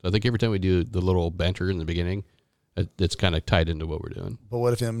So I think every time we do the little banter in the beginning, it's kind of tied into what we're doing. But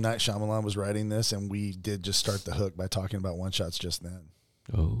what if M. Night Shyamalan was writing this and we did just start the hook by talking about one-shots just then?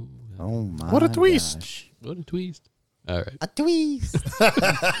 Oh my! What a twist! Gosh. What a twist! All right, A twist.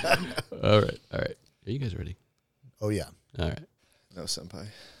 all right. Are you guys ready? Oh, yeah. All right. No, senpai.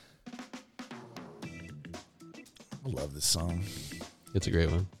 I love this song. It's a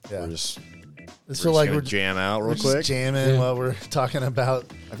great one. Yeah. We're just we're jam out real we're quick. just jamming while we're talking about.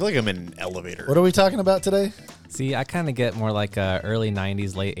 I feel like I'm in an elevator. What are we talking about today? See, I kind of get more like a early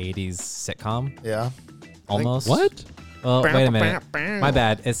 90s, late 80s sitcom. Yeah. Almost. What? Well, wait a minute. My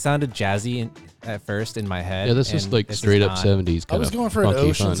bad. It sounded jazzy at first in my head. Yeah, this is and like this straight up not. 70s. I was going for an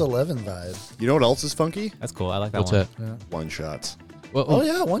Ocean's 11 vibe. You know what else is funky? That's cool. I like that What's one. that? One shots. Well, Oh,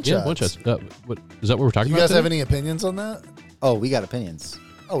 yeah, one-shots. Yeah, one shots. What is that? What we're talking Do you about? guys have today? any opinions on that? Oh, we got opinions.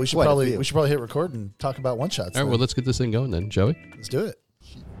 Oh, we should What, probably a few. we should probably hit record and talk about one-shots. All right. Well, let's get this thing going then, shall we? let's do it.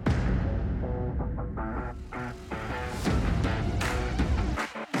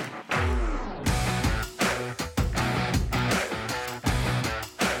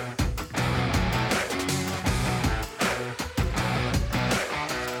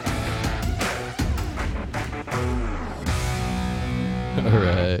 All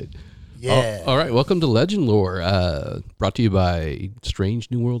right. Yeah. All right. Welcome to Legend Lore, brought to you by Strange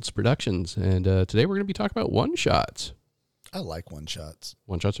New Worlds Productions. And today we're going to be talking about one shots. I like one-shots.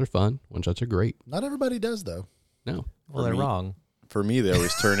 One shots are fun. One shots are great. Not everybody does, though. No. Well, they're wrong. For me, they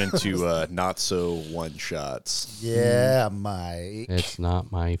always turn into not so one shots. Yeah, Mike. It's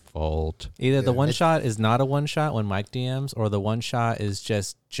not my fault. Either the one shot is not a one shot when Mike DMs, or the one shot is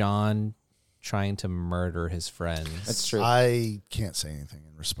just John trying to murder his friends. That's true. I can't say anything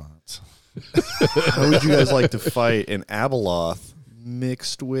in response. How would you guys like to fight an Abeloth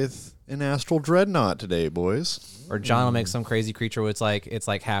mixed with an Astral Dreadnought today, boys? Or John will make some crazy creature where it's like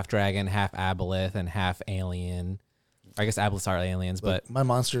half dragon, half aboleth, and half alien. I guess aboleths are aliens, but My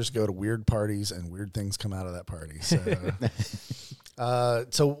monsters go to weird parties and weird things come out of that party. So,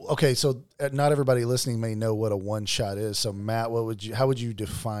 not everybody listening may know what a one shot is. So, Matt, how would you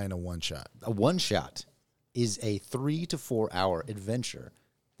define a one shot? A one-shot is a 3 to 4 hour adventure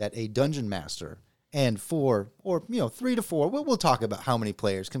that a dungeon master and 3 to 4. We'll talk about how many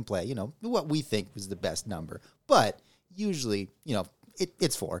players can play. What we think was the best number, but usually,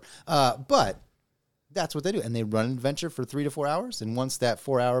 it's 4. But that's what they do, and they run an adventure for 3 to 4 hours. And once that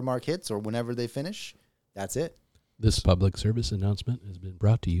 4-hour mark hits, or whenever they finish, that's it. This public service announcement has been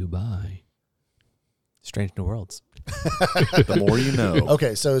brought to you by Strange New Worlds. The more you know.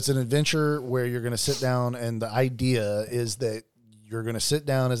 Okay, so it's an adventure where you're going to sit down, and the idea is that you're going to sit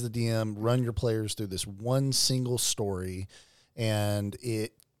down as the DM, run your players through this one single story, and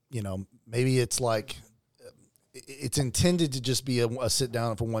maybe it's like it's intended to just be a sit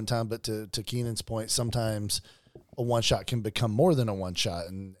down for one time, but to Keenan's point, sometimes a one shot can become more than a one shot,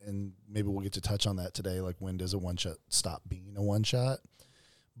 and maybe we'll get to touch on that today. Like, when does a one shot stop being a one shot?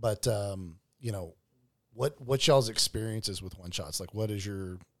 But what y'all's experiences with one shots? Like, what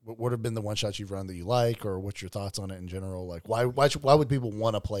have been the one shots you've run that you like, or what's your thoughts on it in general? Like, why would people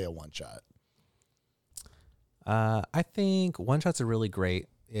want to play a one shot? I think one shots are really great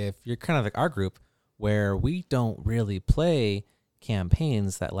if you're kind of like our group, where we don't really play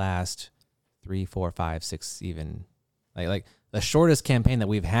campaigns that last 3, 4, 5, 6, even like the shortest campaign that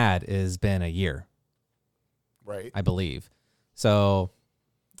we've had has been a year, Right. I believe. So,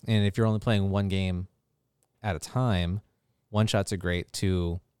 and if you're only playing one game at a time, one shots are great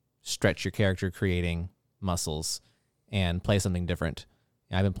to stretch your character creating muscles and play something different.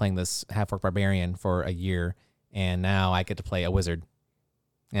 I've been playing this half-orc barbarian for a year, and now I get to play a wizard.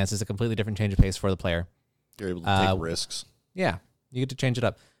 And it's just a completely different change of pace for the player. You're able to take risks. Yeah, you get to change it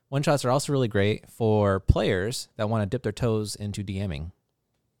up. One-shots are also really great for players that want to dip their toes into DMing.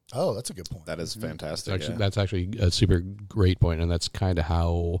 Oh, that's a good point. That is fantastic. Actually, that's actually a super great point, and that's kind of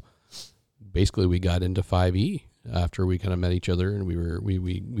how basically we got into 5e after we kind of met each other, and we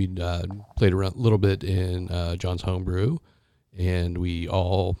played around a little bit in John's homebrew, and we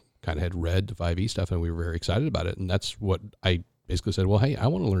all kind of had read the 5e stuff, and we were very excited about it, and that's what I basically said. Well, hey, I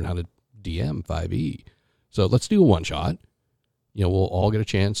want to learn how to DM 5e, so let's do a one shot. We'll all get a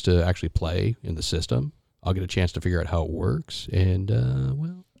chance to actually play in the system. I'll get a chance to figure out how it works, and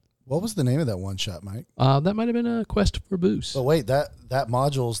What was the name of that one shot, Mike? that might have been a Quest for Boost. Oh, wait, that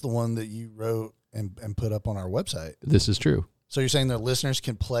module is the one that you wrote and put up on our website. This is true. So you're saying that listeners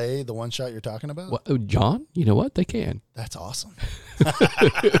can play the one shot you're talking about? Well, John, you know what? They can. That's awesome.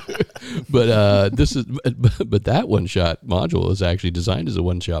 But but that one shot module is actually designed as a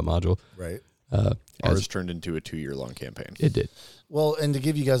one shot module. Right. Ours turned into a 2-year-long campaign. It did. Well, and to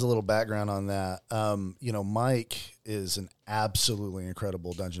give you guys a little background on that, Mike is an absolutely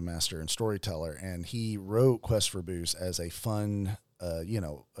incredible dungeon master and storyteller, and he wrote Quest for Boost as a fun,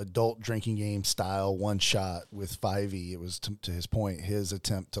 adult drinking game style one shot with 5e. It was, to his point, his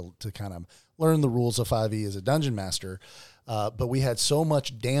attempt to kind of learn the rules of 5e as a dungeon master. But we had so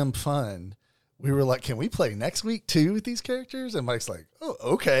much damn fun. We were like, can we play next week too with these characters? And Mike's like, oh,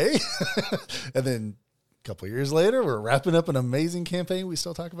 okay. And then a couple of years later, we're wrapping up an amazing campaign we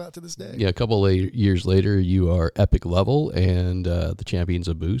still talk about to this day. Yeah, a couple of years later, you are epic level and the champions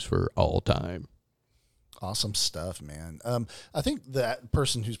of Boost for all time. Awesome stuff, man. I think that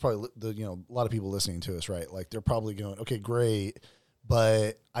person who's probably a lot of people listening to us, right? Like they're probably going, okay, great,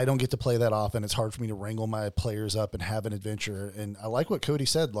 but I don't get to play that often. It's hard for me to wrangle my players up and have an adventure. And I like what Cody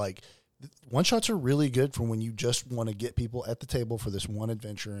said. Like one shots are really good for when you just want to get people at the table for this one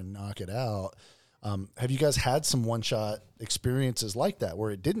adventure and knock it out. Have you guys had some one shot experiences like that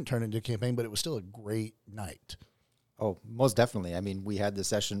where it didn't turn into a campaign, but it was still a great night? Oh, most definitely. I mean, we had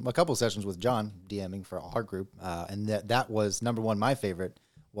a couple of sessions with John DMing for our group, and that was number one. My favorite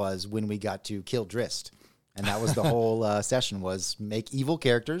was when we got to kill Drist, and that was the whole session was make evil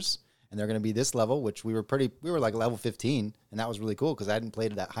characters, and they're going to be this level, which we were like level 15, and that was really cool because I hadn't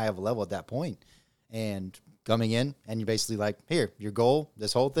played at that high of a level at that point. And coming in, and you're basically like, here, your goal,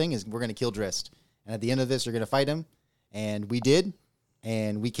 this whole thing is we're going to kill Drist, and at the end of this, you're going to fight him, and we did,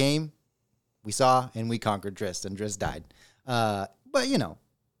 and we came. We saw and we conquered Drist, and Drist died. But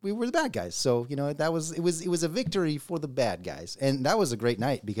we were the bad guys, so it was a victory for the bad guys, and that was a great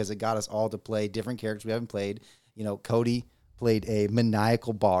night because it got us all to play different characters we haven't played. Cody played a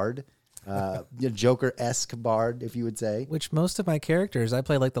maniacal bard, Joker-esque bard, if you would say. Which most of my characters, I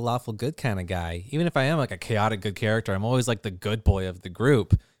play like the lawful good kind of guy. Even if I am like a chaotic good character, I'm always like the good boy of the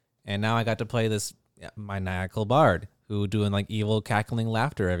group. And now I got to play this maniacal bard who doing like evil cackling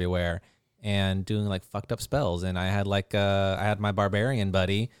laughter everywhere. And doing like fucked up spells, and I had my barbarian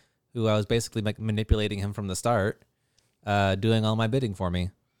buddy, who I was basically like manipulating him from the start, doing all my bidding for me.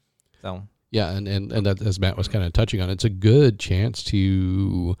 So yeah, and that, as Matt was kind of touching on, it's a good chance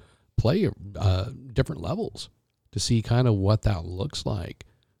to play different levels to see kind of what that looks like.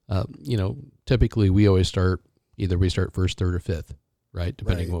 Typically we always start first, third, or fifth, right,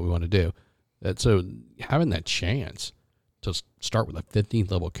 depending on what we want to do. So having that chance to start with a 15th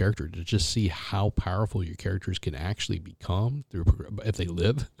level character to just see how powerful your characters can actually become if they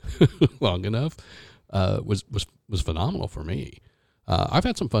live long enough was phenomenal for me. I've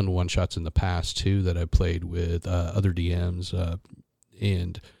had some fun one shots in the past too that I played with other DMs.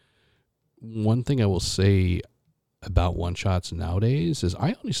 And one thing I will say about one shots nowadays is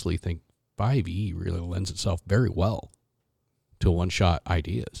I honestly think 5e really lends itself very well to one shot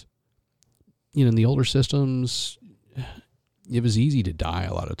ideas. In the older systems, it was easy to die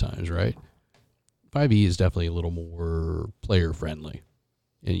a lot of times, right? 5e is definitely a little more player friendly,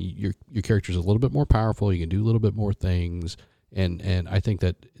 and your character's a little bit more powerful. You can do a little bit more things, and I think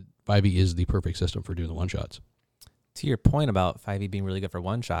that 5e is the perfect system for doing the one shots. To your point about 5e being really good for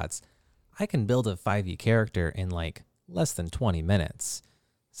one shots, I can build a 5e character in like less than 20 minutes.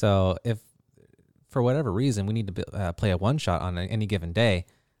 So if for whatever reason we need to play a one shot on any given day,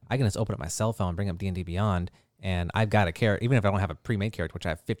 I can just open up my cell phone, bring up D&D Beyond. And I've got a character, even if I don't have a pre-made character, which I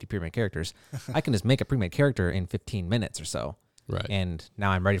have 50 pre-made characters, I can just make a pre-made character in 15 minutes or so. Right. And now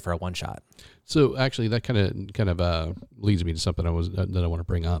I'm ready for a one-shot. So actually that kind of leads me to something that I want to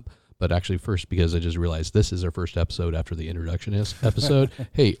bring up. But actually first, because I just realized this is our first episode after the introduction episode.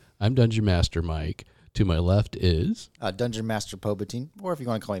 Hey, I'm Dungeon Master Mike. To my left is... Dungeon Master Pobatine. Or if you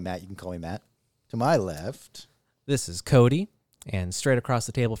want to call me Matt, you can call me Matt. To my left... This is Cody. And straight across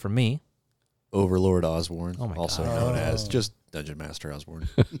the table from me... Overlord Osborne, oh my also God. known as just Dungeon Master Osborne.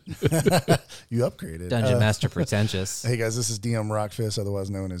 You upgraded. Dungeon Master Pretentious. Hey guys, this is DM Rockfist, otherwise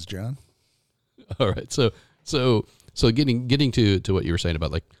known as John. All right, so getting to what you were saying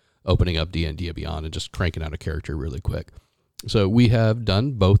about like opening up D&D Beyond and just cranking out a character really quick. So we have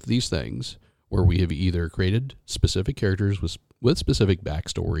done both these things where we have either created specific characters with specific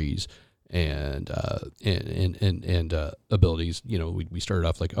backstories and abilities. We started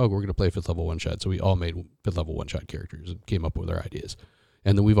off like, we're going to play 5th level one shot. So we all made 5th level one shot characters and came up with our ideas.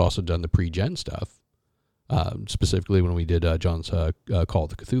 And then we've also done the pre-gen stuff, specifically when we did John's Call of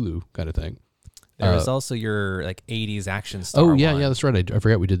the Cthulhu kind of thing. There was also your like 80s action star. Oh yeah, one. yeah, that's right. I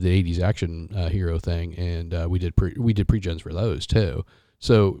forgot we did the 80s action hero thing, and we did pre-gens for those too.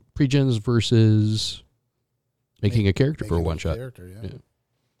 So pre-gens versus making a character for a one shot.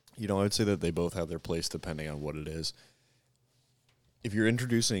 Yeah. I'd say that they both have their place depending on what it is. if you're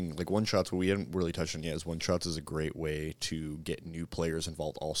introducing like one shots, what we haven't really touched on yet is one shots is a great way to get new players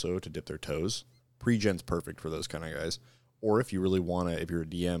involved also to dip their toes. Pre-gen's perfect for those kind of guys. Or if you really want to, if you're a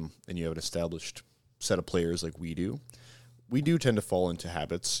DM and you have an established set of players like we do tend to fall into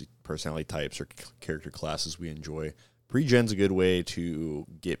habits, personality types, or character classes we enjoy. Pre-gen's a good way to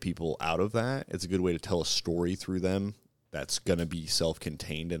get people out of that. It's a good way to tell a story through them that's going to be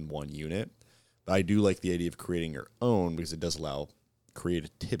self-contained in one unit. But I do like the idea of creating your own because it does allow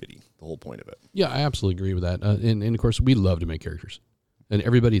creativity, the whole point of it. Yeah, I absolutely agree with that. And of course, we love to make characters. And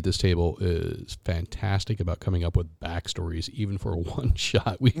everybody at this table is fantastic about coming up with backstories, even for a one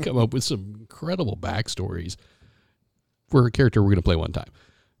shot. We come up with some incredible backstories for a character we're going to play one time.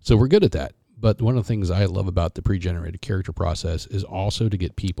 So we're good at that. But one of the things I love about the pre-generated character process is also to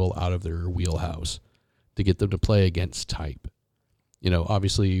get people out of their wheelhouse, to get them to play against type. You know,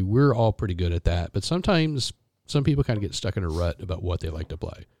 obviously, we're all pretty good at that. But sometimes some people kind of get stuck in a rut about what they like to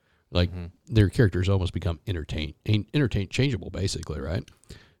play. Like their characters almost become interchangeable, basically, right?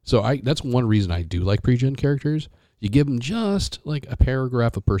 So that's one reason I do like pre-gen characters. You give them just like a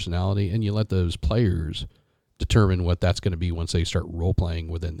paragraph of personality, and you let those players determine what that's going to be once they start role-playing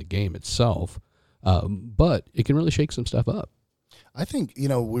within the game itself. But it can really shake some stuff up. I think, you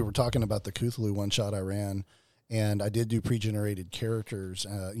know, we were talking about the Cthulhu one-shot I ran, and I did do pre-generated characters.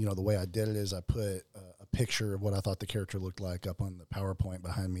 You know, the way I did it is I put a picture of what I thought the character looked like up on the PowerPoint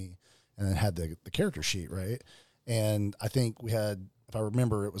behind me, and then had the character sheet, right? And I think we had, if I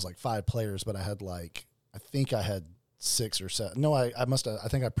remember, it was like 5 players, but I think I had 6 or 7. No, I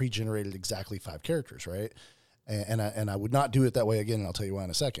think I pre-generated exactly 5 characters, right? And I would not do it that way again, and I'll tell you why in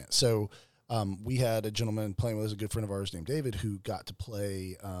a second. So we had a gentleman playing with us, a good friend of ours named David, who got to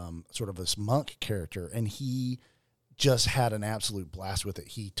play sort of this monk character, and he just had an absolute blast with it.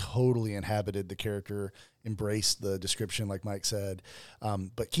 He totally inhabited the character, embraced the description, like Mike said.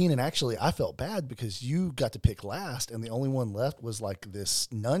 But Keenan, actually, I felt bad because you got to pick last, and the only one left was like this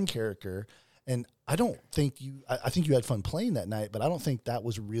nun character. And I think you had fun playing that night, but I don't think that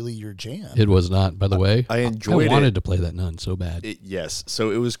was really your jam. It was not, by the way. I enjoyed it. I wanted to play that nun so bad. Yes.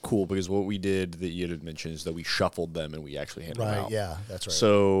 So it was cool because what we did that you had mentioned is that we shuffled them and we actually handed them out. Right, yeah, that's right.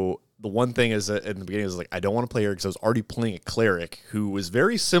 So the one thing is that in the beginning, I was like, I don't want to play her because I was already playing a cleric who was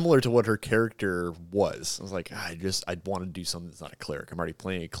very similar to what her character was. I was like, I'd want to do something that's not a cleric. I'm already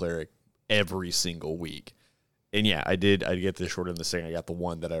playing a cleric every single week. And yeah, I get the short end of the stick. I got the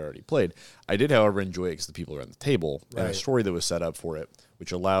one that I already played. I did, however, enjoy it because the people around the table and a story that was set up for it,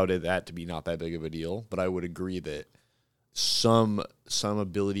 which allowed that to be not that big of a deal. But I would agree that some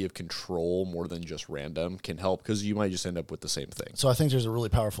ability of control more than just random can help because you might just end up with the same thing. So I think there's a really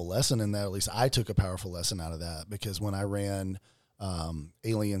powerful lesson in that. At least I took a powerful lesson out of that because when I ran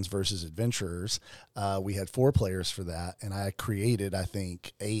Aliens versus Adventurers, we had 4 players for that, and I created, I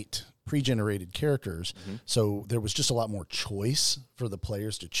think, 8 pre-generated characters. So there was just a lot more choice for the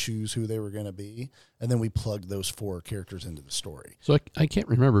players to choose who they were going to be. And then we plugged those 4 characters into the story. So I can't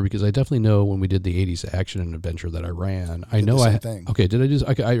remember because I definitely know when we did the 80s action and adventure that I ran, I know okay, did I just,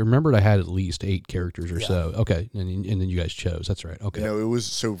 I remembered I had at least 8 characters or so. Okay. And then you guys chose. That's right. Okay. No, it was,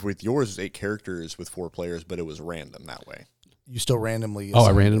 so with yours, it was 8 characters with 4 players, but it was random that way. You still randomly. Oh,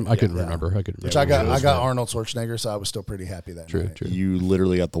 I random. I couldn't remember. Which I got Arnold Schwarzenegger, so I was still pretty happy that night. True. You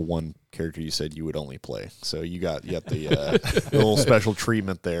literally got the one character you said you would only play, so you got the little special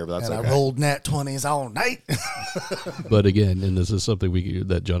treatment there. But that's and okay. I rolled nat 20s all night. But again, and this is something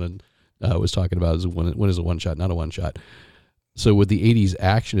that John was talking about is when is a one shot, not a one shot. So with the 80s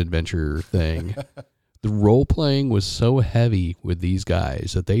action adventure thing, the role playing was so heavy with these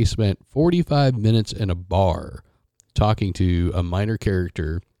guys that they spent 45 minutes in a bar talking to a minor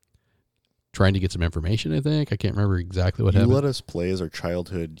character, trying to get some information, I think. I can't remember exactly what happened. You let us play as our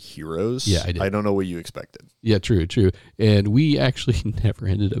childhood heroes? Yeah, I did. I don't know what you expected. Yeah, true. And we actually never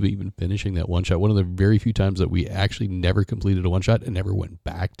ended up even finishing that one shot. One of the very few times that we actually never completed a one shot and never went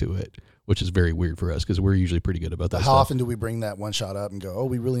back to it, which is very weird for us because we're usually pretty good about that How often do we bring that one shot up and go, oh,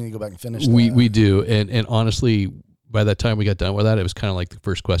 we really need to go back and finish that? We do. And honestly, by that time we got done with that, it was kind of like the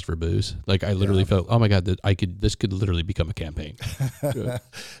first quest for booze. Like I literally felt, oh my God, this could literally become a campaign.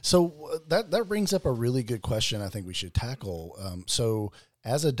 So that brings up a really good question I think we should tackle. So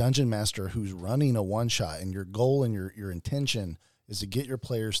as a dungeon master who's running a one shot and your goal and your intention is to get your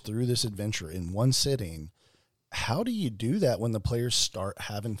players through this adventure in one sitting, how do you do that when the players start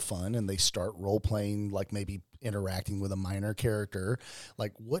having fun and they start role playing, like maybe interacting with a minor character?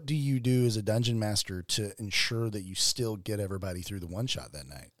 Like, what do you do as a dungeon master to ensure that you still get everybody through the one shot that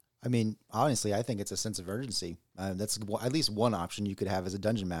night? I mean, honestly, I think it's a sense of urgency. That's at least one option you could have as a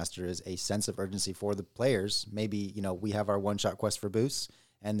dungeon master is a sense of urgency for the players. Maybe, we have our one-shot quest for Boos,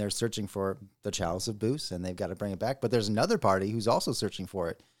 and they're searching for the Chalice of Boos, and they've got to bring it back. But there's another party who's also searching for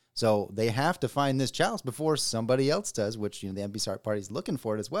it. So they have to find this chalice before somebody else does, which, the NPC party's looking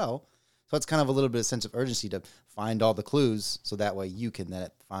for it as well. So it's kind of a little bit of sense of urgency to find all the clues so that way you can then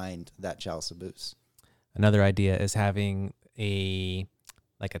find that Chalice of Boos. Another idea is having a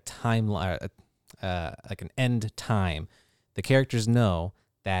timeline, like an end time. The characters know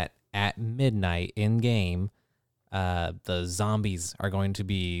that at midnight in game, the zombies are going to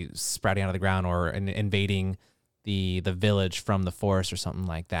be sprouting out of the ground or invading the village from the forest or something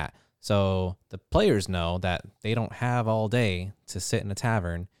like that. So the players know that they don't have all day to sit in a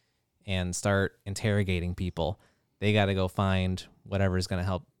tavern and start interrogating people. They got to go find whatever is going to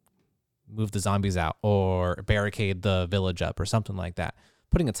help move the zombies out or barricade the village up or something like that.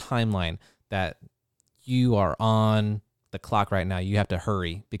 Putting a timeline that you are on the clock right now. You have to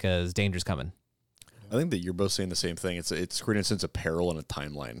hurry because danger's coming. I think that you're both saying the same thing. It's creating a sense of peril and a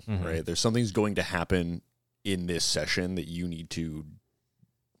timeline, right? There's something's going to happen in this session that you need to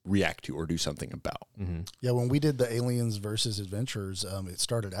react to or do something about. Yeah, when we did the Aliens versus Adventurers, it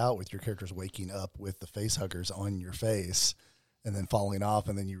started out with your characters waking up with the face huggers on your face and then falling off,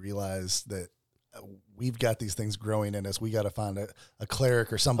 and then you realize that we've got these things growing in us. We got to find a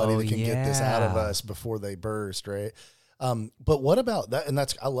cleric or somebody that can get this out of us before they burst, right? But what about that? And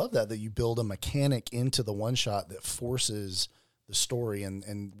I love that you build a mechanic into the one shot that forces the story.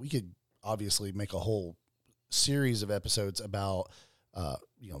 And we could obviously make a whole series of episodes about,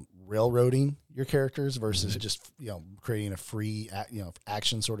 railroading your characters versus just, creating a free,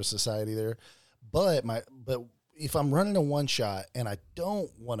 action sort of society there. But if I'm running a one shot and I don't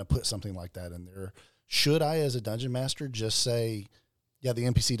want to put something like that in there, should I, as a dungeon master, just say, yeah, the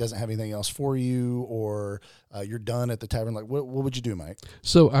NPC doesn't have anything else for you, or you're done at the tavern? Like, what would you do, Mike?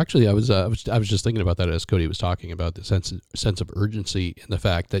 So actually, I was just thinking about that as Cody was talking about the sense of urgency and the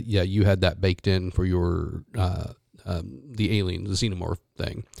fact that you had that baked in for your the alien, the xenomorph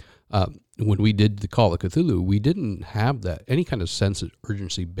thing. When we did the Call of Cthulhu, we didn't have that any kind of sense of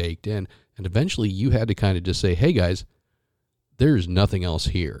urgency baked in, and eventually you had to kind of just say, "Hey guys, there's nothing else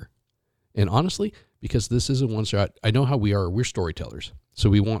here," and honestly. Because this is a one-shot, I know how we are. We're storytellers, so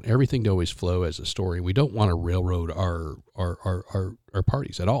we want everything to always flow as a story. We don't want to railroad our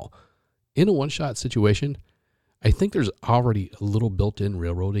parties at all. In a one-shot situation, I think there's already a little built-in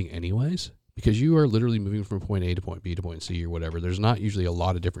railroading anyways, because you are literally moving from point A to point B to point C or whatever. There's not usually a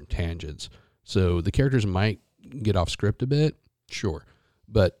lot of different tangents, so the characters might get off script a bit, sure,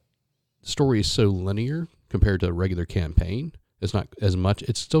 but the story is so linear compared to a regular campaign. It's not as much.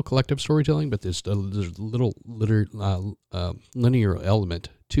 It's still collective storytelling, but there's a little linear element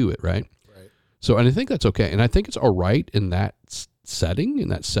to it, right? Right. So, and I think that's okay. And I think it's all right in that setting, in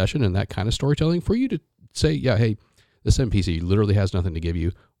that session, in that kind of storytelling for you to say, yeah, hey, this NPC literally has nothing to give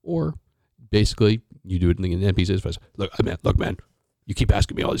you. Or basically, you do it in the NPC's face. Look, man, you keep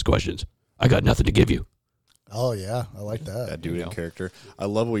asking me all these questions. I got nothing to give you. Oh, yeah. I like that. That dude in character. I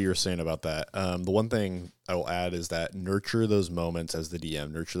love what you were saying about that. The one thing I will add is that nurture those moments as the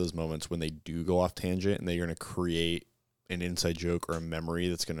DM. Nurture those moments when they do go off tangent and they're going to create an inside joke or a memory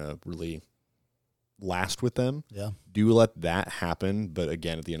that's going to really last with them. Yeah. Do let that happen. But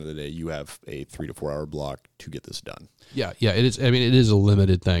again, at the end of the day, you have a 3 to 4 hour block to get this done. Yeah, it is. I mean, it is a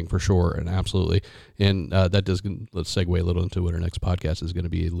limited thing for sure, and absolutely. And that does. Let's segue a little into what our next podcast is going to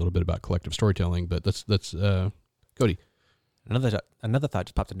be. A little bit about collective storytelling, but that's Cody. Another thought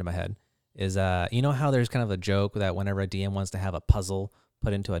just popped into my head is you know how there's kind of a joke that whenever a DM wants to have a puzzle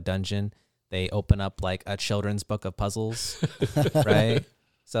put into a dungeon, they open up like a children's book of puzzles, right?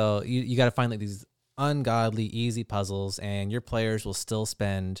 So you got to find like these ungodly easy puzzles, and your players will still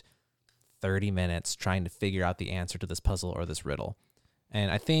spend 30 minutes trying to figure out the answer to this puzzle or this riddle. And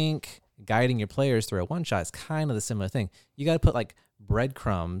I think guiding your players through a one-shot is kind of the similar thing. You got to put like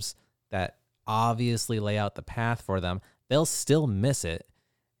breadcrumbs that obviously lay out the path for them. They'll still miss it,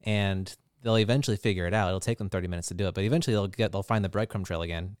 and they'll eventually figure it out. It'll take them 30 minutes to do it, but eventually they'll find the breadcrumb trail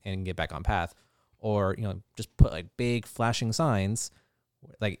again and get back on path. Or, just put like big flashing signs,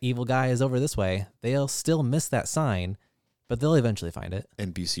 like evil guy is over this way. They'll still miss that sign, but they'll eventually find it.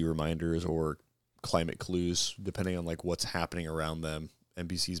 NPC reminders or climate clues, depending on like what's happening around them.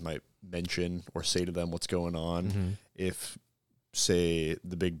 NPCs might mention or say to them what's going on. If, say,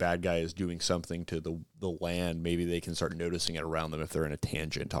 the big bad guy is doing something to the land, maybe they can start noticing it around them if they're in a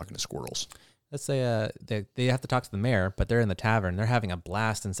tangent talking to squirrels. Let's say they have to talk to the mayor, but they're in the tavern. They're having a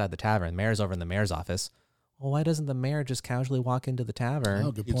blast inside the tavern. The mayor's over in the mayor's office. well, why doesn't the mayor just casually walk into the tavern?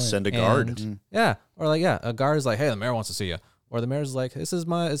 Oh, good You'd point. send a guard. And- Yeah. Or like, yeah, a guard's like, hey, the mayor wants to see you. Or the mayor's like, it's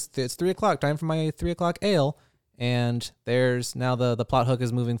 3:00, time for my 3:00 ale. And there's now the plot hook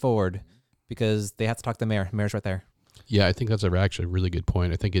is moving forward because they have to talk to the mayor. The mayor's right there. Yeah, I think that's actually a really good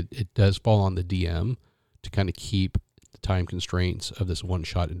point. I think it does fall on the DM to kind of keep the time constraints of this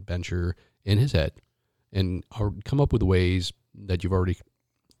one-shot adventure in his head and come up with ways that you've already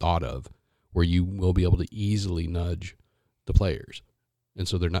thought of where you will be able to easily nudge the players. And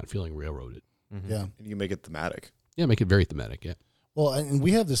so they're not feeling railroaded. Yeah. And you make it thematic. Yeah, make it very thematic, yeah. Well, and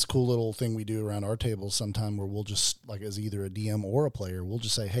we have this cool little thing we do around our tables sometime where we'll just, like as either a DM or a player, we'll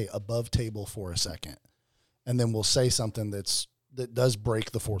just say, hey, above table for a second. And then we'll say something that does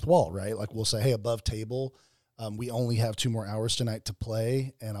break the fourth wall, right? Like we'll say, hey, above table, we only have 2 more hours tonight to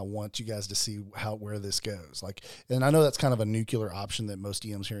play, and I want you guys to see where this goes. Like, and I know that's kind of a nuclear option that most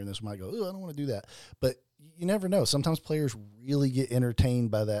DMs hearing this might go, oh, I don't want to do that. But you never know. Sometimes players really get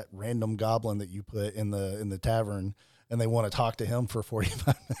entertained by that random goblin that you put in the tavern, and they want to talk to him for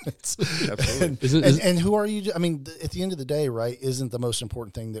 45 minutes. Absolutely. And who are you? I mean, at the end of the day, right, isn't the most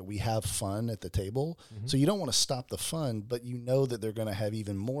important thing that we have fun at the table? Mm-hmm. So you don't want to stop the fun, but you know that they're going to have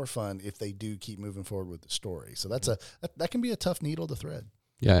even more fun if they do keep moving forward with the story. So that's that can be a tough needle to thread.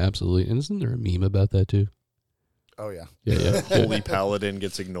 Yeah, absolutely. And isn't there a meme about that too? Oh, yeah. Yeah. Holy paladin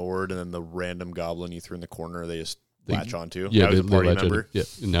gets ignored, and then the random goblin you threw in the corner, they just latch onto. Yeah, now he's a party member. Yeah,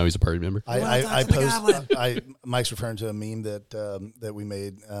 and now he's a party member. Mike's referring to a meme that we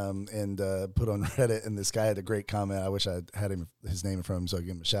made and put on Reddit, and this guy had a great comment. I wish I had his name in front of him so I could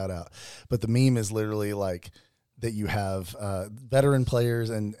give him a shout out. But the meme is literally like that you have veteran players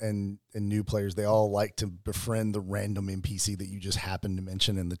and new players. They all like to befriend the random NPC that you just happen to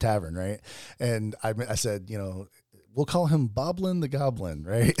mention in the tavern, right? And I said, we'll call him Boblin the Goblin,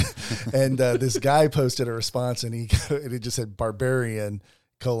 right? And this guy posted a response, and it just said barbarian :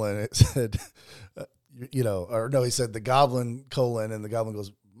 it said, he said the Goblin : and the Goblin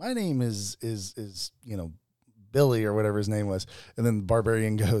goes, my name is Billy or whatever his name was, and then the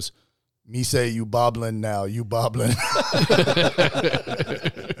barbarian goes, me say you Boblin now, you Boblin.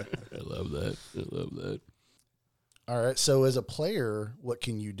 I love that. All right. So as a player, what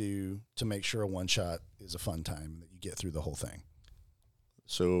can you do to make sure a one shot is a fun time that you get through the whole thing?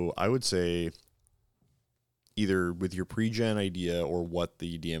 So I would say either with your pre-gen idea or what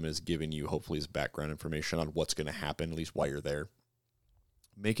the DM has given you, hopefully is background information on what's going to happen, at least while you're there.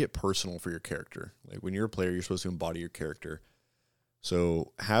 Make it personal for your character. Like when you're a player, you're supposed to embody your character.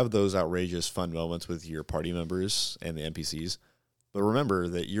 So have those outrageous fun moments with your party members and the NPCs. But remember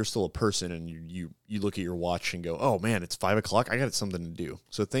that you're still a person, and you look at your watch and go, oh, man, it's 5 o'clock. I got something to do.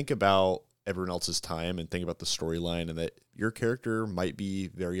 So think about everyone else's time and think about the storyline, and that your character might be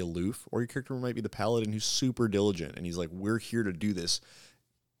very aloof, or your character might be the paladin who's super diligent, and he's like, we're here to do this.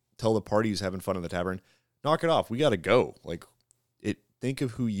 Tell the party who's having fun in the tavern, knock it off. We got to go. Like, think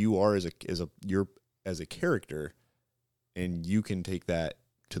of who you are as a character, and you can take that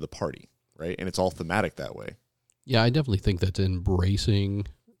to the party, right? And it's all thematic that way. Yeah, I definitely think that embracing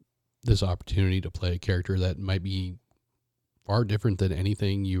this opportunity to play a character that might be far different than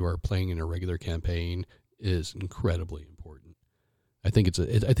anything you are playing in a regular campaign is incredibly important. I think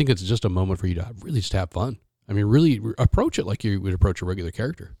it's just a moment for you to really just have fun. I mean, really approach it like you would approach a regular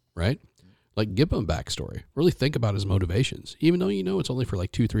character, right? Like, give him a backstory. Really think about his motivations. Even though it's only for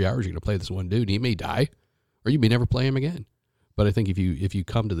like 2-3 hours you're going to play this one dude, he may die, or you may never play him again. But I think if you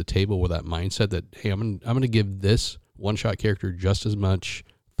come to the table with that mindset that, hey, I'm going to give this one-shot character just as much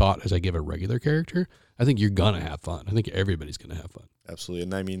thought as I give a regular character, I think you're going to have fun. I think everybody's going to have fun. Absolutely.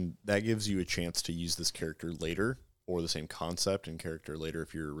 And I mean, that gives you a chance to use this character later, or the same concept and character later,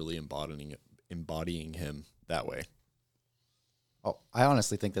 if you're really embodying him that way. Oh, I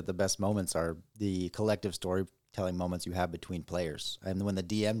honestly think that the best moments are the collective storytelling moments you have between players. And when the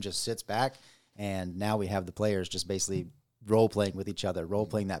DM just sits back, and now we have the players just basically role-playing with each other,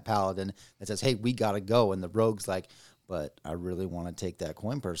 role-playing that paladin that says, hey, we got to go. And the rogue's like, but I really want to take that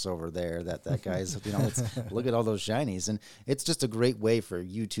coin purse over there that guy's, look at all those shinies. And it's just a great way for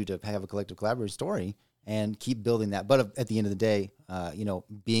you two to have a collective collaborative story and keep building that. But at the end of the day,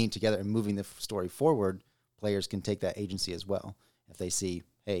 being together and moving the story forward, players can take that agency as well. If they see,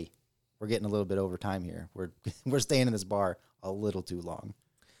 hey, we're getting a little bit over time here. We're staying in this bar a little too long.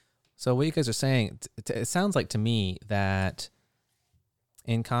 So what you guys are saying, it sounds like to me that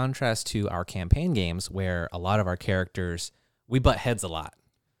in contrast to our campaign games where a lot of our characters, we butt heads a lot.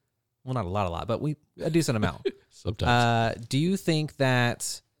 Well, not a lot, but a decent amount. Sometimes. Do you think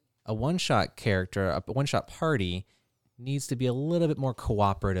that a one-shot character, a one-shot party needs to be a little bit more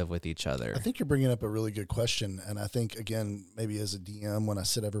cooperative with each other. I think you're bringing up a really good question. And I think, again, maybe as a DM, when I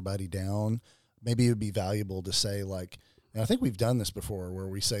sit everybody down, maybe it would be valuable to say, like, and I think we've done this before where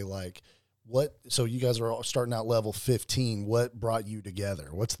we say, like, so you guys are all starting out level 15. What brought you together?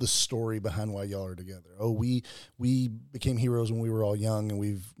 What's the story behind why y'all are together? Oh, we became heroes when we were all young, and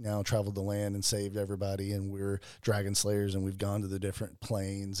we've now traveled the land and saved everybody, and we're dragon slayers, and we've gone to the different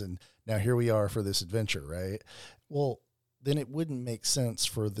planes, and now here we are for this adventure, right? Well, then it wouldn't make sense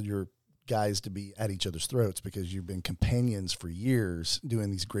for your guys to be at each other's throats, because you've been companions for years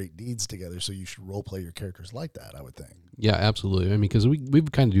doing these great deeds together. So you should role play your characters like that, I would think. Yeah, absolutely. I mean, because we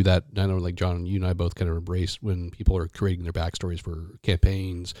kind of do that. I know, like John, you and I both kind of embrace when people are creating their backstories for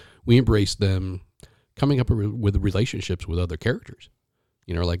campaigns. We embrace them coming up with relationships with other characters.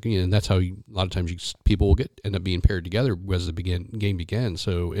 You know, like, and that's how a lot of times people will end up being paired together as the game begins.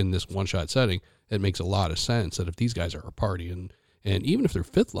 So in this one-shot setting, it makes a lot of sense that if these guys are a party, and even if they're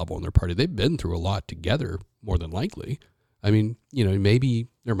 5th level in their party, they've been through a lot together, more than likely. I mean, you know, maybe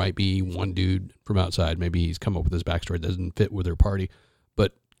there might be one dude from outside, maybe he's come up with his backstory that doesn't fit with their party,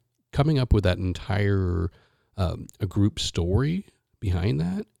 but coming up with that entire a group story behind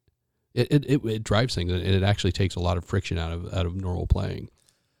that, it drives things, and it actually takes a lot of friction out of normal playing.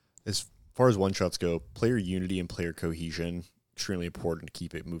 As far as one-shots go, player unity and player cohesion, extremely important to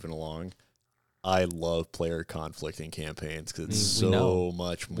keep it moving along. I love player conflict in campaigns because it's so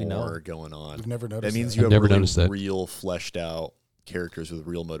much more going on. We've never noticed that. Means that. you have real fleshed out characters with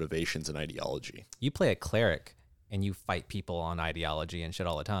real motivations and ideology. You play a cleric and you fight people on ideology and shit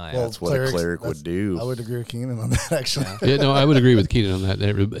all the time. Well, that's what a cleric would do. I would agree with Keenan on that, actually. Yeah, no, I would agree with Keenan on that.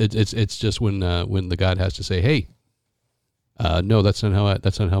 It's just when the god has to say, "Hey, no, that's not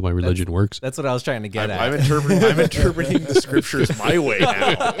how my religion works." That's what I was trying to get at. I'm interpreting the scriptures my way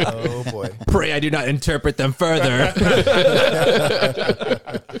now. Oh boy! Pray I do not interpret them further.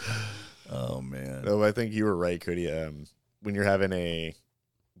 Oh man! No, I think you were right, Cody. When you're having a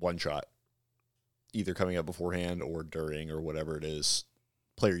one shot, either coming up beforehand or during or whatever it is,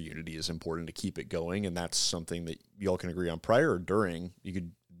 player unity is important to keep it going, and that's something that you all can agree on prior or during. You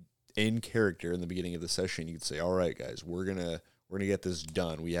could, in character, in the beginning of the session, you could say, "All right, guys, we're gonna get this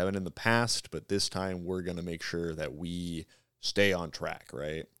done. We haven't in the past, but this time we're gonna make sure that we stay on track,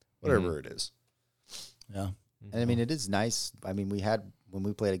 right? Whatever it is." Yeah, and I mean, it is nice. I mean, when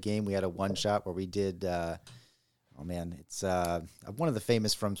we played a game, we had a one shot where we did. Oh man, it's one of the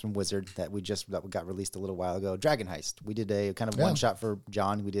famous from Wizard that got released a little while ago. Dragon Heist. We did a kind of one shot for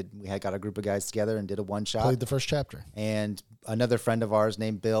John. We had got a group of guys together and did a one shot. Played the first chapter. And another friend of ours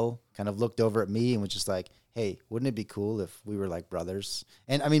named Bill kind of looked over at me and was just like, "Hey, wouldn't it be cool if we were like brothers?"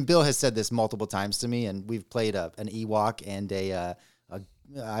 And I mean, Bill has said this multiple times to me, and we've played an Ewok and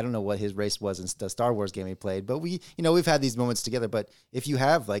I don't know what his race was in the Star Wars game he played, but we've had these moments together. But if you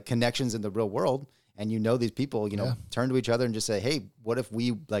have like connections in the real world, and these people, turn to each other and just say, "Hey, what if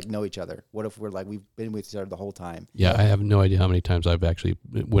we like know each other? What if we're like we've been with each other the whole time?" Yeah, I have no idea how many times I've actually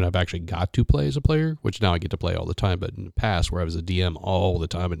got to play as a player, which now I get to play all the time. But in the past, where I was a DM all the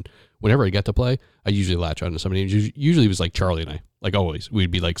time, and whenever I got to play, I usually latch onto somebody. Usually it was like Charlie and I, like always,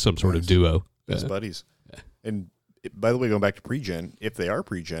 we'd be like some sort of duo, best buddies. And by the way, going back to pre-gen, if they are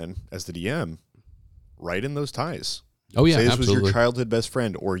pre-gen as the DM, write in those ties. Oh yeah, say this absolutely. was your childhood best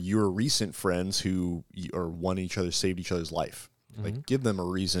friend or your recent friends who are won each other, saved each other's life. Like, give them a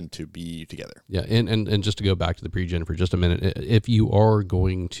reason to be together. Yeah, and just to go back to the pre-gen for just a minute, if you are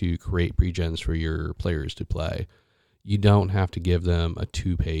going to create pre-gens for your players to play, you don't have to give them a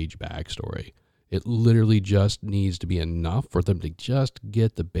 2-page backstory. It literally just needs to be enough for them to just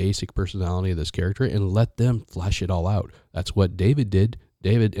get the basic personality of this character and let them flesh it all out. That's what David did.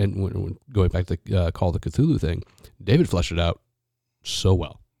 David, and when going back to the Call of Cthulhu thing, David fleshed it out so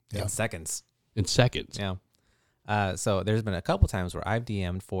well. In seconds. Yeah. So there's been a couple times where I've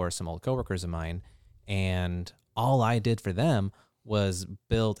DM'd for some old coworkers of mine, and all I did for them was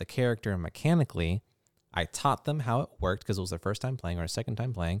build a character mechanically. I taught them how it worked because it was their first time playing or a second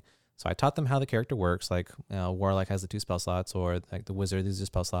time playing. So I taught them how the character works, like Warlock has the 2 spell slots, or like the Wizard, these are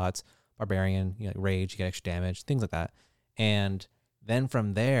spell slots, Barbarian, Rage, you get extra damage, things like that. And then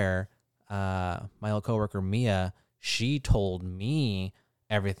from there, my old coworker Mia, she told me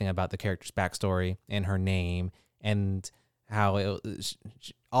everything about the character's backstory and her name and how it was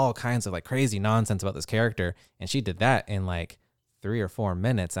all kinds of like crazy nonsense about this character. And she did that in like 3 or 4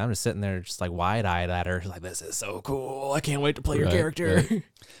 minutes. I'm just sitting there just like wide-eyed at her, like, this is so cool. I can't wait to play your character. Right.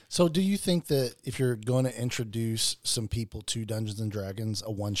 So do you think that if you're going to introduce some people to Dungeons and Dragons,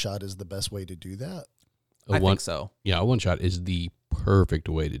 a one-shot is the best way to do that? I think so. Yeah, a one-shot is the perfect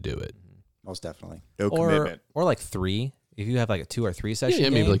way to do it. Most definitely. No commitment. or like 3. If you have like a 2 or 3 session, Yeah,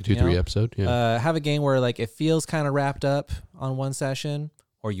 maybe game, like a 2-3 you know? episode. Yeah. Have a game where like it feels kind of wrapped up on one session,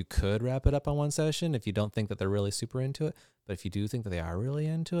 or you could wrap it up on one session if you don't think that they're really super into it. But if you do think that they are really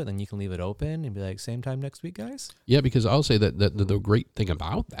into it, then you can leave it open and be like, same time next week, guys. Yeah, because I'll say that the great thing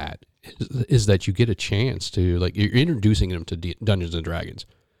about that is that you get a chance to, like, you're introducing them to Dungeons and Dragons.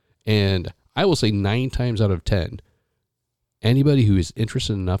 And I will say 9 times out of 10, anybody who is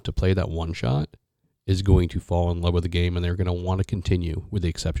interested enough to play that one shot is going to fall in love with the game, and they're going to want to continue, with the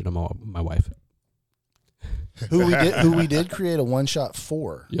exception of my wife. who we did create a one shot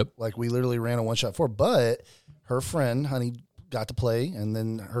for. Yep. Like we literally ran a one shot for, but her friend Honey got to play, and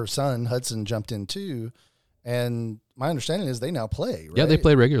then her son Hudson jumped in too. And my understanding is they now play. Right? Yeah, they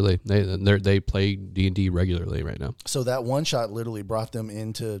play regularly. They play D&D regularly right now. So that one shot literally brought them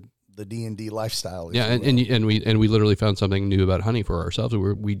into the D&D lifestyle. if Yeah, you will. and we literally found something new about Honey for ourselves.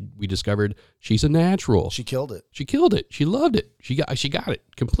 We discovered she's a natural. She killed it. She killed it. She loved it. She got it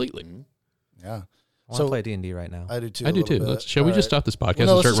completely. Yeah. I want to play D&D right now. I do too. I a do little too. bit. Shall we All just right. stop this podcast Well,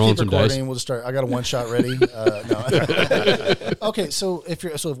 no, and let's start rolling just some keep dice? recording. We'll just start. I got a one shot ready. No. Okay, so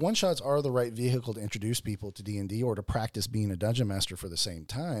if one shots are the right vehicle to introduce people to D&D or to practice being a dungeon master for the same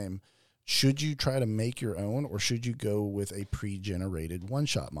time, should you try to make your own, or should you go with a pre-generated one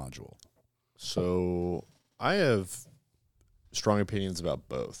shot module? So I have strong opinions about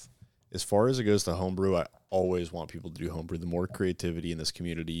both. As far as it goes to homebrew, I always want people to do homebrew. The more creativity in this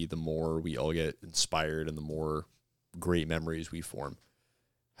community, the more we all get inspired and the more great memories we form.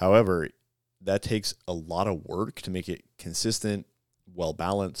 However, that takes a lot of work to make it consistent,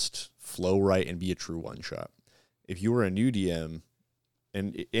 well-balanced, flow right, and be a true one-shot. If you were a new DM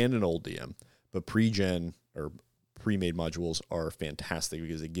and an old DM, but pre-gen or pre-made modules are fantastic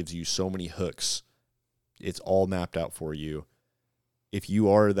because it gives you so many hooks. It's all mapped out for you. If you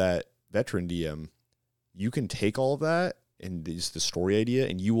are that veteran DM, you can take all of that and just the story idea,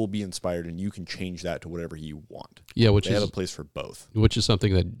 and you will be inspired, and you can change that to whatever you want. Yeah, which They have is a place for both. which is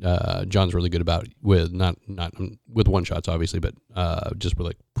something that John's really good about, with not with one shots obviously, but just with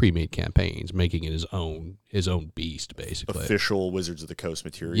like pre-made campaigns, making it his own beast basically. Official Wizards of the Coast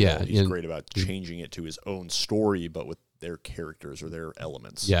material. Yeah, He's and- great about changing it to his own story, but with their characters or their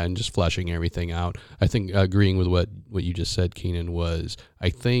elements. Yeah, and just fleshing everything out. I think agreeing with what you just said, Keenan, was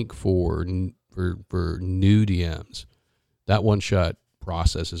I think for new DMs, that one shot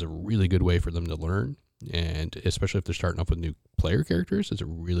process is a really good way for them to learn, and especially if they're starting off with new player characters, it's a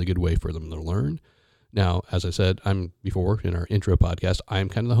really good way for them to learn. Now, as I said, before in our intro podcast, I'm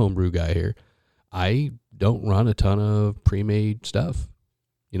kind of the homebrew guy here. I don't run a ton of pre-made stuff.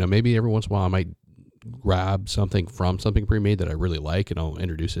 Maybe every once in a while I might grab something from something pre-made that I really like, and I'll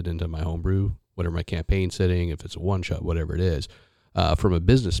introduce it into my homebrew, whatever my campaign setting, if it's a one shot, whatever it is. From a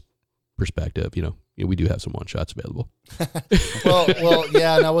business perspective, we do have some one shots available. well,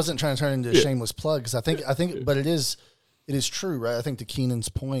 yeah, and I wasn't trying to turn into a shameless plug, because I think, but it is true, right? I think to Keenan's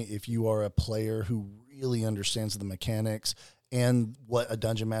point, if you are a player who really understands the mechanics and what a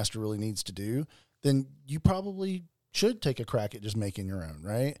dungeon master really needs to do, then you probably should take a crack at just making your own,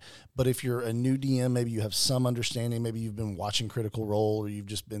 right? But if you're a new DM, maybe you have some understanding, maybe you've been watching Critical Role, or you've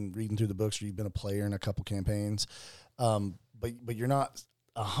just been reading through the books, or you've been a player in a couple campaigns, but you're not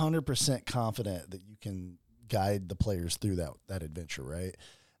 100% confident that you can guide the players through that adventure, right?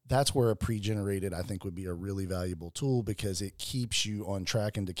 That's where a pre-generated, I think, would be a really valuable tool, because it keeps you on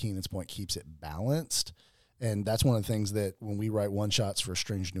track, and to Keenan's point, keeps it balanced. And that's one of the things that when we write one-shots for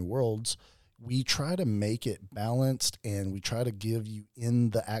Strange New Worlds, we try to make it balanced, and we try to give you in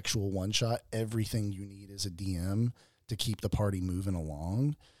the actual one-shot everything you need as a DM to keep the party moving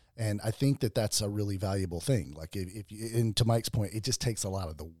along. And I think that that's a really valuable thing. Like and to Mike's point, it just takes a lot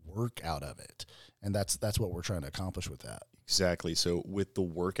of the work out of it. And that's what we're trying to accomplish with that. Exactly. So with the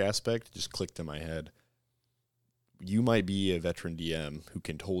work aspect, it just clicked in my head. You might be a veteran DM who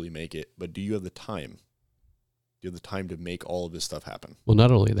can totally make it, but do you have the time? Do you have the time to make all of this stuff happen? Well,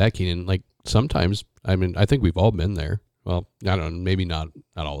 not only that, Keenan, like sometimes, I think we've all been there. Well, I don't know, maybe not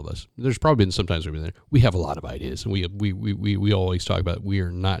all of us. There's probably been sometimes we've been there. We have a lot of ideas, and we always talk about we are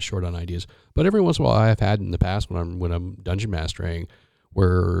not short on ideas. But every once in a while, I have had in the past when I'm dungeon mastering,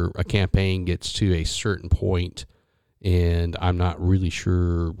 where a campaign gets to a certain point, and I'm not really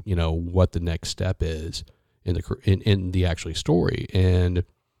sure, what the next step is in the actually story, and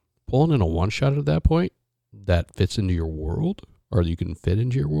pulling in a one shot at that point that fits into your world, or you can fit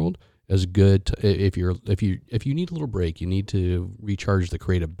into your world, is good if you need a little break, you need to recharge the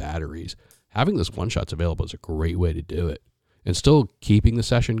creative batteries. Having this one shots available is a great way to do it, and still keeping the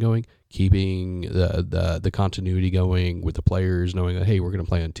session going, keeping the continuity going with the players, knowing that, hey, we're going to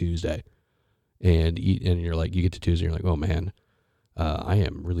play on Tuesday. and you're like, you get to Tuesday, you're like, oh man, I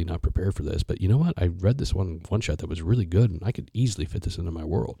am really not prepared for this. But you know what? I read this one shot that was really good, and I could easily fit this into my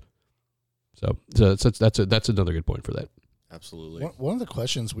world. So that's another good point for that. Absolutely. One of the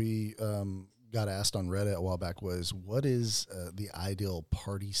questions we got asked on Reddit a while back was, what is the ideal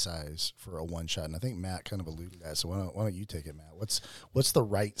party size for a one shot? And I think Matt kind of alluded to that. So why don't you take it, Matt? What's the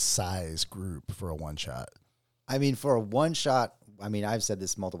right size group for a one shot? I mean, for a one shot, I mean, I've said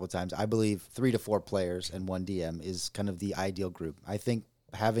this multiple times. I believe 3 to 4 players and 1 DM is kind of the ideal group. I think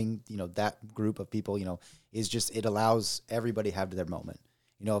having, that group of people, is just, it allows everybody to have their moment.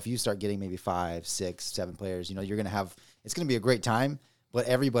 If you start getting maybe 5, 6, 7 players, you're going to have, it's going to be a great time, but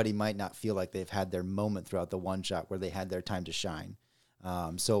everybody might not feel like they've had their moment throughout the one shot where they had their time to shine.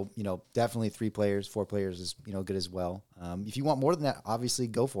 So, definitely 3 players, 4 players is, good as well. If you want more than that, obviously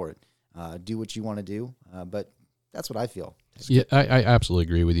go for it. Do what you want to do. But that's what I feel. Yeah, I absolutely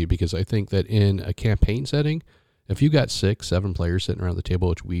agree with you, because I think that in a campaign setting, if you got 6, 7 players sitting around the table,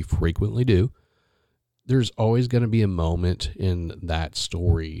 which we frequently do, there's always going to be a moment in that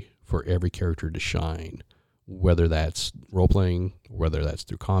story for every character to shine, whether that's role playing, whether that's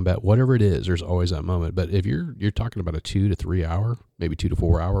through combat, whatever it is, there's always that moment. But if you're talking about a 2 to 3 hour, maybe 2 to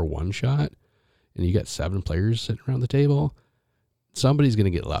 4 hour one shot, and you got 7 players sitting around the table, somebody's going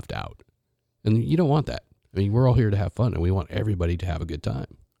to get left out. And you don't want that. I mean, we're all here to have fun, and we want everybody to have a good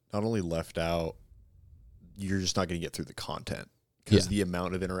time. Not only left out, you're just not going to get through the content, because the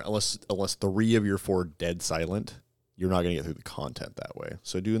amount of unless 3 of your 4 dead silent, you're not going to get through the content that way.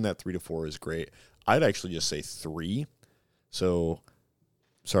 So doing that 3 to 4 is great. I'd actually just say 3. So,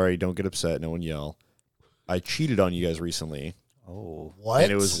 sorry, don't get upset. No one yell. I cheated on you guys recently. Oh, what?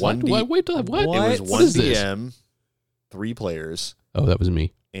 And it was What? one. Wait, what? It was What one is this? DM, 3 players, Oh, that was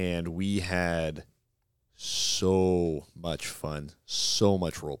me. and we had so much fun, so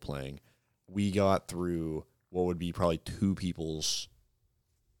much role playing. We got through what would be probably 2 people's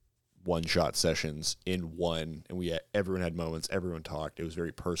one shot sessions in one, and everyone had moments, everyone talked. It was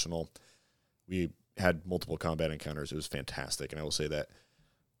very personal. We had multiple combat encounters. It was fantastic, and I will say that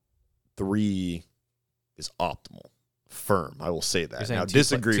 3 is optimal, firm. I will say that. You're saying Now, two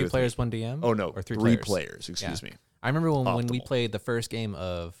disagree two with players, me. 1 DM? Oh no, or 3 players? players. Excuse me. I remember when we Optimal. played the first game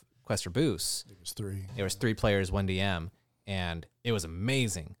of Quest for Boost, It was 3. it was 3 players, 1 DM, and it was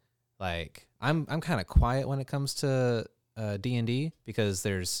amazing. Like, I'm kind of quiet when it comes to D&D, because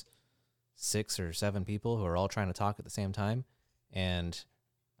there's 6 or 7 people who are all trying to talk at the same time, and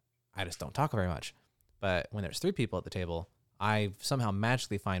I just don't talk very much. But when there's 3 people at the table, I somehow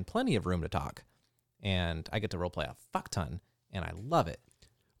magically find plenty of room to talk, and I get to roleplay a fuck ton, and I love it.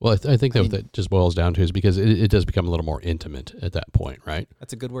 Well, I think that what that just boils down to is because it does become a little more intimate at that point, right?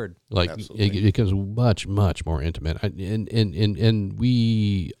 That's a good word. Like Absolutely. it becomes much, much more intimate. And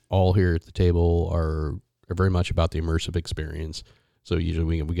we all here at the table are very much about the immersive experience. So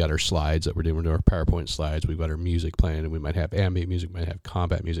usually we got our slides that we're doing, our PowerPoint slides. We've got our music playing, and we might have ambient music, might have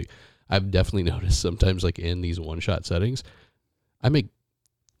combat music. I've definitely noticed sometimes, like in these one-shot settings, I make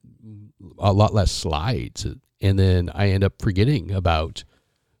a lot less slides, and then I end up forgetting about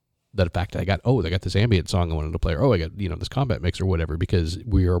the fact that I got this ambient song I wanted to play, or I got this combat mix or whatever, because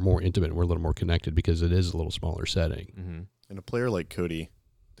we are more intimate and we're a little more connected because it is a little smaller setting. Mm-hmm. And a player like Cody,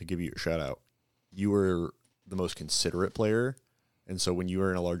 to give you a shout out, you were the most considerate player. And so when you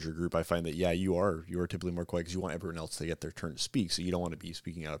are in a larger group, I find that, you are typically more quiet because you want everyone else to get their turn to speak. So you don't want to be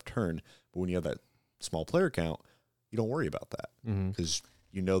speaking out of turn. But when you have that small player count, you don't worry about that, because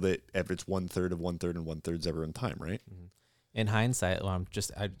you know that if it's 1/3 of 1/3 and 1/3 everyone's time, right? Mm-hmm. In hindsight, well,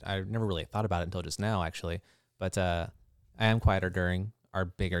 I never really thought about it until just now, actually. But I am quieter during our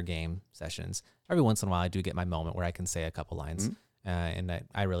bigger game sessions. Every once in a while, I do get my moment where I can say a couple lines, and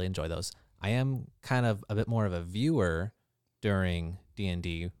I really enjoy those. I am kind of a bit more of a viewer during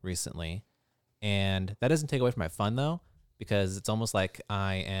D&D recently, and that doesn't take away from my fun, though, because it's almost like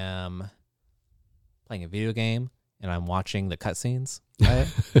I am playing a video game and I'm watching the cutscenes, right?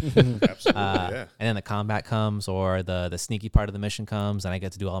 Absolutely, yeah. And then the combat comes, or the sneaky part of the mission comes, and I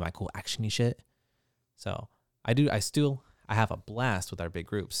get to do all my cool actiony shit. So I have a blast with our big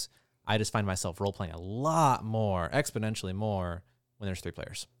groups. I just find myself role playing a lot more, exponentially more, when there's 3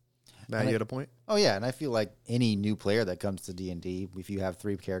 players. Matt, you had a point? Oh yeah, and I feel like any new player that comes to D&D, if you have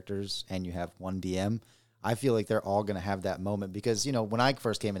 3 characters and you have 1 DM, I feel like they're all going to have that moment, because when I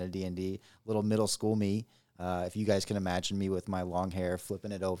first came into D&D, little middle school me, if you guys can imagine me with my long hair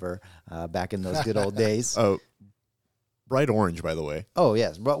flipping it over back in those good old days. Oh, bright orange, by the way. Oh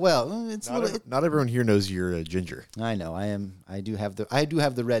yes, but it's Not everyone here knows you're a ginger. I know I am. I do have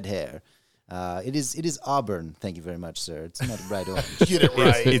the red hair. It is Auburn. Thank you very much, sir. It's not bright orange. Get it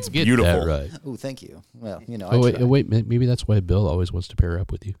right. It's Get beautiful. that right. Oh, thank you. Well, I Oh wait, try. wait, maybe that's why Bill always wants to pair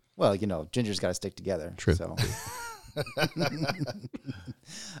up with you. Well, ginger's got to stick together. True. So.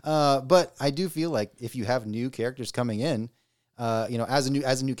 But I do feel like if you have new characters coming in, as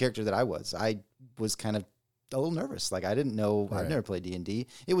a new character that I was kind of a little nervous. Like I didn't know. Right. I've never played D&D.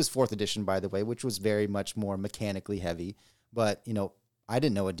 It was 4th edition, by the way, which was very much more mechanically heavy. But I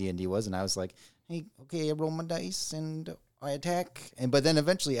didn't know what D&D was, and I was like, hey, okay, I roll my dice and I attack. But then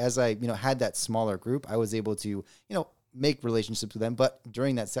eventually, as I had that smaller group, I was able to make relationships with them. But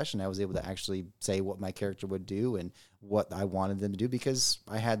during that session, I was able to actually say what my character would do and what I wanted them to do because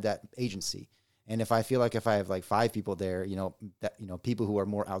I had that agency. And if I feel like if I have like 5 people there, people who are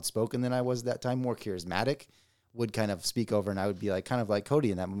more outspoken than I was at that time, more charismatic, would kind of speak over, and I would be like, kind of like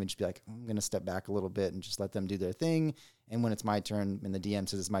Cody in that moment, just be like, I'm going to step back a little bit and just let them do their thing. And when it's my turn and the DM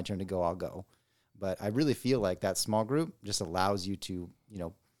says it's my turn to go, I'll go. But I really feel like that small group just allows you to,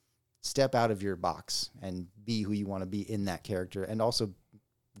 step out of your box and be who you want to be in that character and also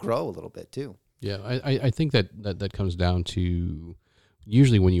grow a little bit too. Yeah, I think that comes down to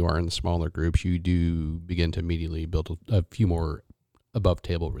usually when you are in the smaller groups, you do begin to immediately build a few more above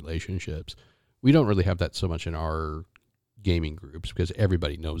table relationships. We don't really have that so much in our gaming groups because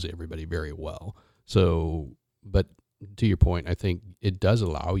everybody knows everybody very well. So, but to your point, I think it does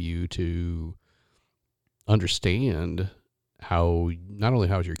allow you to understand not only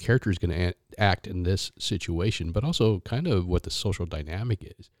how your character is going to act in this situation, but also kind of what the social dynamic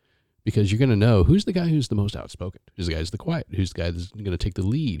is. Because you're going to know who's the guy who's the most outspoken, who's the guy who's the quiet, who's the guy that's going to take the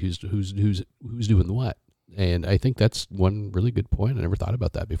lead, who's doing the what. And I think that's one really good point. I never thought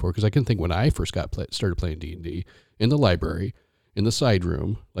about that before because I can think when I first started playing D&D in the library, in the side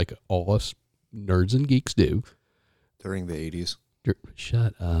room, like all us nerds and geeks do. During the 80s.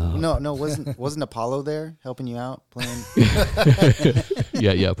 Shut up. No, wasn't Apollo there helping you out playing?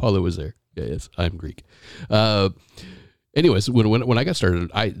 yeah, Apollo was there. Yeah, yes, I'm Greek. Anyways, when I got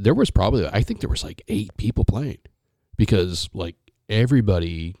started, there was like 8 people playing because like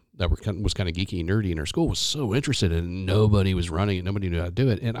everybody that was kind of geeky and nerdy in our school was so interested and nobody was running it. Nobody knew how to do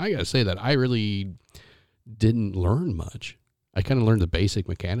it. And I got to say that I really didn't learn much. I kind of learned the basic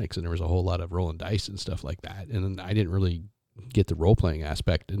mechanics and there was a whole lot of rolling dice and stuff like that. And I didn't really get the role-playing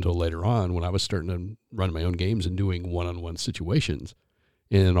aspect until later on when I was starting to run my own games and doing one-on-one situations.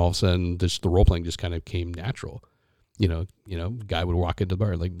 And all of a sudden, the role-playing just kind of came natural. Guy would walk into the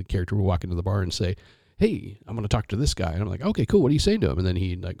bar, like the character would walk into the bar and say, hey, I'm going to talk to this guy. And I'm like, okay, cool. What are you saying to him? And then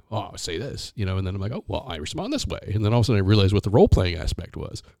he'd like, oh, say this, and then I'm like, oh, well, I respond this way. And then all of a sudden I realized what the role-playing aspect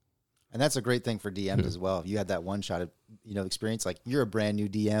was. And that's a great thing for DMs as well. If you had that one-shot, experience, like you're a brand new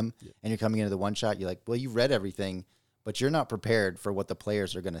DM and you're coming into the one-shot, you're like, well, you read everything, but you're not prepared for what the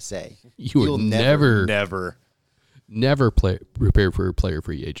players are going to say. You'll never prepare for a player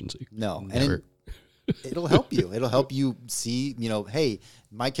free agency. No. Never. And it'll help you. It'll help you see, hey,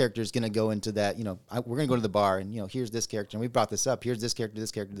 my character is going to go into that, we're going to go to the bar and, here's this character. And we brought this up. Here's this character,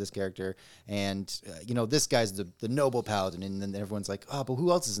 this character, this character. And, this guy's the noble paladin. And then everyone's like, oh, but who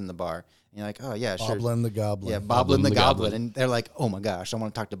else is in the bar? And you're like, oh, yeah, sure. Boblin the Goblin. Yeah, Boblin the Goblin. And they're like, oh, my gosh, I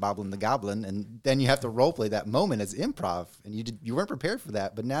want to talk to Boblin the Goblin. And then you have to role play that moment as improv. And you weren't prepared for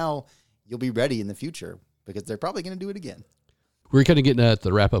that. But now you'll be ready in the future because they're probably going to do it again. We're kind of getting at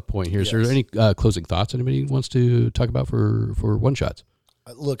the wrap-up point here. Yes. Is there any closing thoughts anybody wants to talk about for one-shots?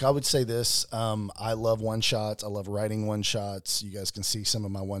 Look, I would say this. I love one-shots. I love writing one-shots. You guys can see some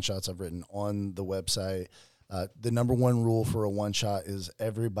of my one-shots I've written on the website. The number one rule for a one-shot is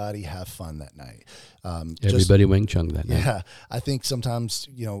everybody have fun that night. Everybody Wing Chun that night. Yeah. I think sometimes,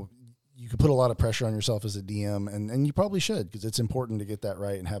 you can put a lot of pressure on yourself as a DM, and you probably should because it's important to get that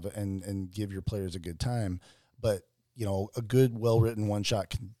right and and give your players a good time. But a good, well-written one-shot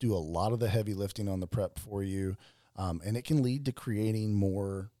can do a lot of the heavy lifting on the prep for you, and it can lead to creating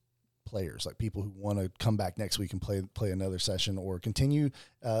more players, like people who want to come back next week and play another session or continue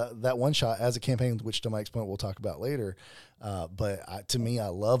that one-shot as a campaign, which to Mike's point we'll talk about later. But to me, I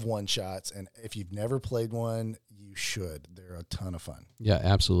love one-shots, and if you've never played one, you should. They're a ton of fun. Yeah,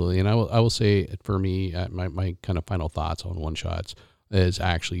 absolutely. And I will say for me, my kind of final thoughts on one-shots is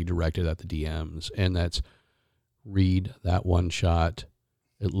actually directed at the DMs, and that's read that one shot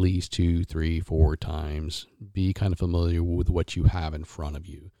at least 2, 3, 4 times. Be kind of familiar with what you have in front of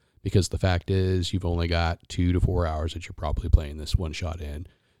you, because the fact is you've only got 2 to 4 hours that you're probably playing this one shot in,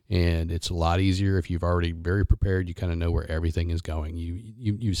 and it's a lot easier if you've already very prepared. You kind of know where everything is going.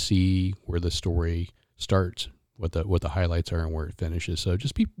 You see where the story starts, what the highlights are, and where it finishes. So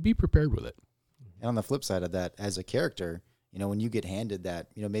just be prepared with it. And on the flip side of that, as a character, when you get handed that,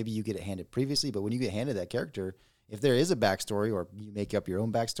 maybe you get it handed previously, but when you get handed that character, if there is a backstory or you make up your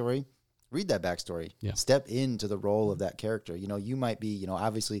own backstory, read that backstory. Yeah. Step into the role of that character. You might be,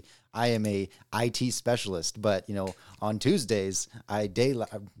 obviously I am a IT specialist, but on Tuesdays I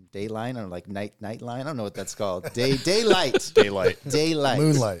dayline or like nightline. I don't know what that's called. Daylight.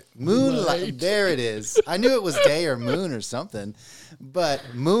 Moonlight. There it is. I knew it was day or moon or something, but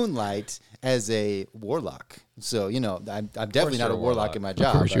moonlight as a warlock. So, I'm definitely not a warlock in my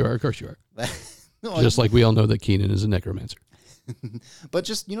job. Of course you are. Just like we all know that Keenan is a necromancer. But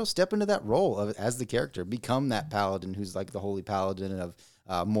just, step into that role as the character, become that paladin who's like the holy paladin of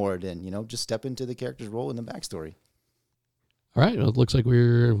Moradin, just step into the character's role in the backstory. All right. Well, it looks like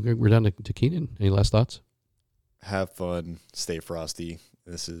we're down to Keenan. Any last thoughts? Have fun. Stay frosty.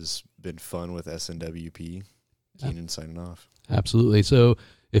 This has been fun with SNWP. Keenan signing off. Absolutely. So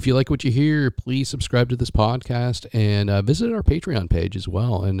if you like what you hear, please subscribe to this podcast and visit our Patreon page as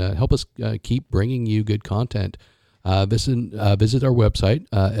well, and help us keep bringing you good content. Visit our website,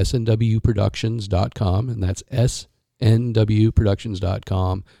 snwproductions.com, and that's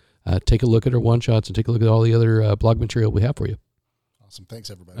snwproductions.com. Take a look at our one-shots and take a look at all the other blog material we have for you. Awesome.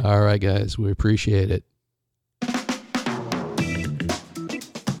 Thanks, everybody. All right, guys. We appreciate it.